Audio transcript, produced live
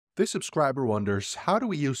This subscriber wonders, how do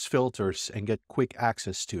we use filters and get quick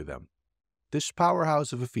access to them? This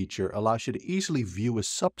powerhouse of a feature allows you to easily view a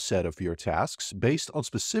subset of your tasks based on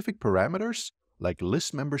specific parameters like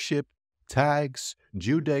list membership, tags,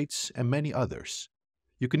 due dates, and many others.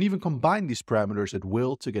 You can even combine these parameters at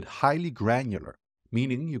will to get highly granular,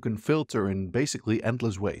 meaning you can filter in basically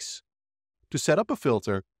endless ways. To set up a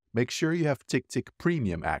filter, make sure you have TickTick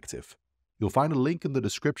Premium active. You'll find a link in the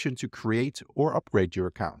description to create or upgrade your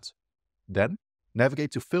account. Then, navigate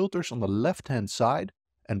to Filters on the left-hand side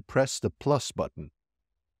and press the plus button.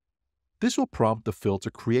 This will prompt the filter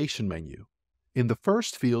creation menu. In the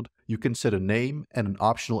first field, you can set a name and an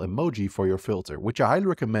optional emoji for your filter, which I highly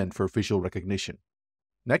recommend for visual recognition.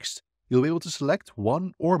 Next, you'll be able to select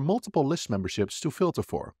one or multiple list memberships to filter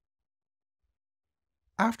for.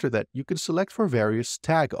 After that, you can select for various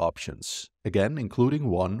tag options, again including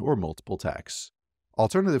one or multiple tags.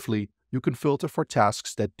 Alternatively, you can filter for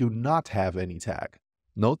tasks that do not have any tag.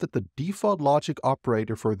 Note that the default logic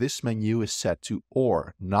operator for this menu is set to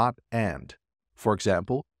OR, not AND. For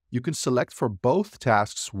example, you can select for both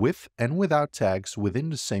tasks with and without tags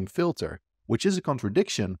within the same filter, which is a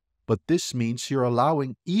contradiction, but this means you're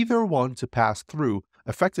allowing either one to pass through,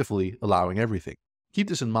 effectively allowing everything. Keep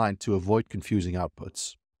this in mind to avoid confusing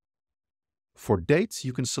outputs. For dates,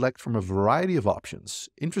 you can select from a variety of options.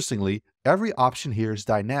 Interestingly, every option here is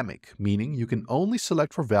dynamic, meaning you can only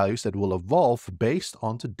select for values that will evolve based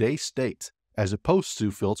on today's date, as opposed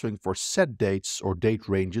to filtering for set dates or date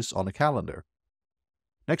ranges on a calendar.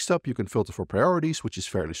 Next up, you can filter for priorities, which is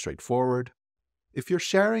fairly straightforward. If you're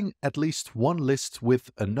sharing at least one list with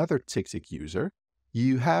another TickTick user,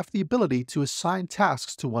 you have the ability to assign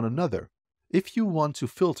tasks to one another. If you want to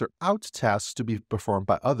filter out tasks to be performed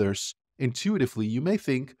by others, intuitively you may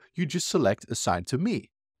think you just select Assign to Me.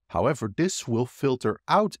 However, this will filter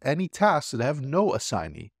out any tasks that have no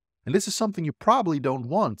assignee. And this is something you probably don't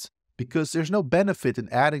want, because there's no benefit in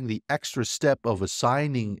adding the extra step of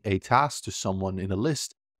assigning a task to someone in a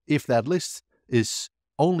list if that list is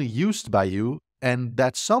only used by you and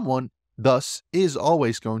that someone, thus, is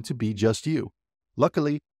always going to be just you.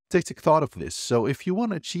 Luckily, TickTick thought of this, so if you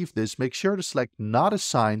want to achieve this, make sure to select Not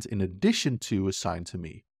Assigned in addition to Assigned to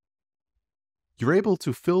Me. You're able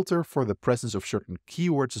to filter for the presence of certain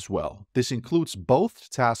keywords as well. This includes both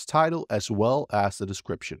task title as well as the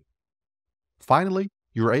description. Finally,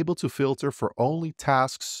 you're able to filter for only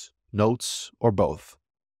tasks, notes, or both.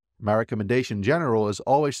 My recommendation in general is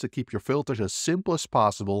always to keep your filters as simple as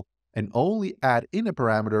possible and only add in a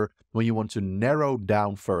parameter when you want to narrow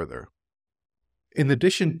down further. In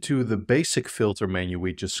addition to the basic filter menu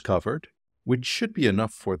we just covered, which should be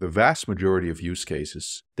enough for the vast majority of use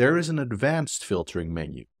cases, there is an advanced filtering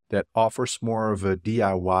menu that offers more of a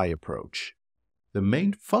DIY approach. The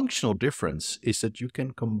main functional difference is that you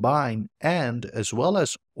can combine AND as well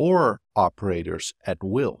as OR operators at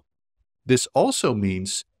will. This also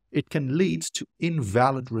means it can lead to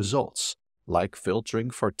invalid results, like filtering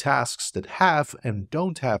for tasks that have and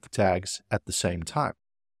don't have tags at the same time.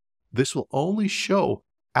 This will only show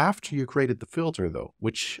after you created the filter though,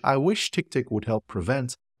 which I wish TickTick would help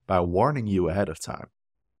prevent by warning you ahead of time.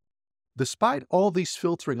 Despite all these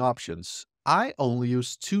filtering options, I only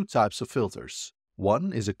use two types of filters.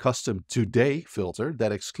 One is a custom Today filter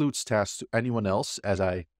that excludes tasks to anyone else, as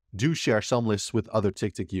I do share some lists with other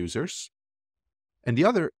TickTick users. And the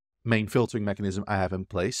other main filtering mechanism I have in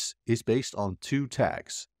place is based on two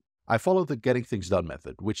tags. I follow the Getting Things Done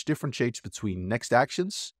method, which differentiates between next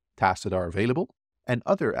actions, tasks that are available, and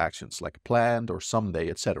other actions like planned or someday,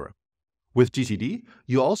 etc. With GTD,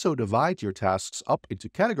 you also divide your tasks up into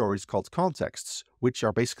categories called contexts, which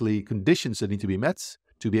are basically conditions that need to be met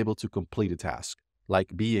to be able to complete a task,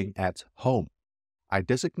 like being at home. I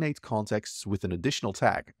designate contexts with an additional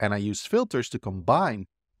tag, and I use filters to combine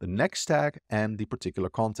the next tag and the particular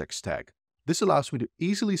context tag. This allows me to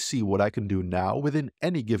easily see what I can do now within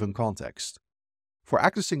any given context. For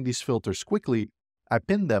accessing these filters quickly, I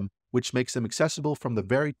pin them, which makes them accessible from the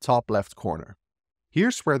very top left corner.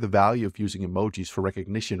 Here's where the value of using emojis for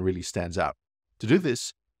recognition really stands out. To do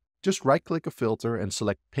this, just right-click a filter and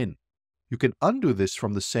select Pin. You can undo this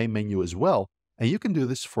from the same menu as well, and you can do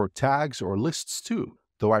this for tags or lists too,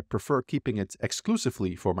 though I prefer keeping it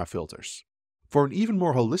exclusively for my filters. For an even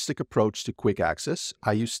more holistic approach to quick access,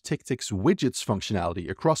 I use TickTick's widgets functionality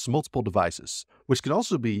across multiple devices, which can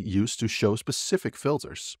also be used to show specific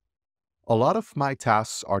filters. A lot of my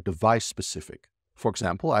tasks are device-specific. For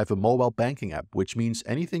example, I have a mobile banking app, which means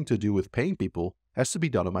anything to do with paying people has to be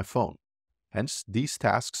done on my phone. Hence, these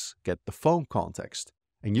tasks get the phone context.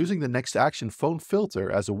 And using the next action phone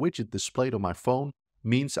filter as a widget displayed on my phone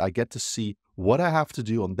means I get to see what I have to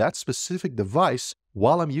do on that specific device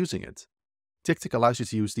while I'm using it. TickTick allows you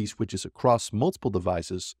to use these widgets across multiple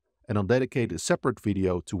devices, and I'll dedicate a separate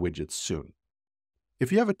video to widgets soon.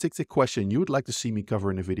 If you have a TickTick question you would like to see me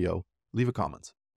cover in a video, leave a comment.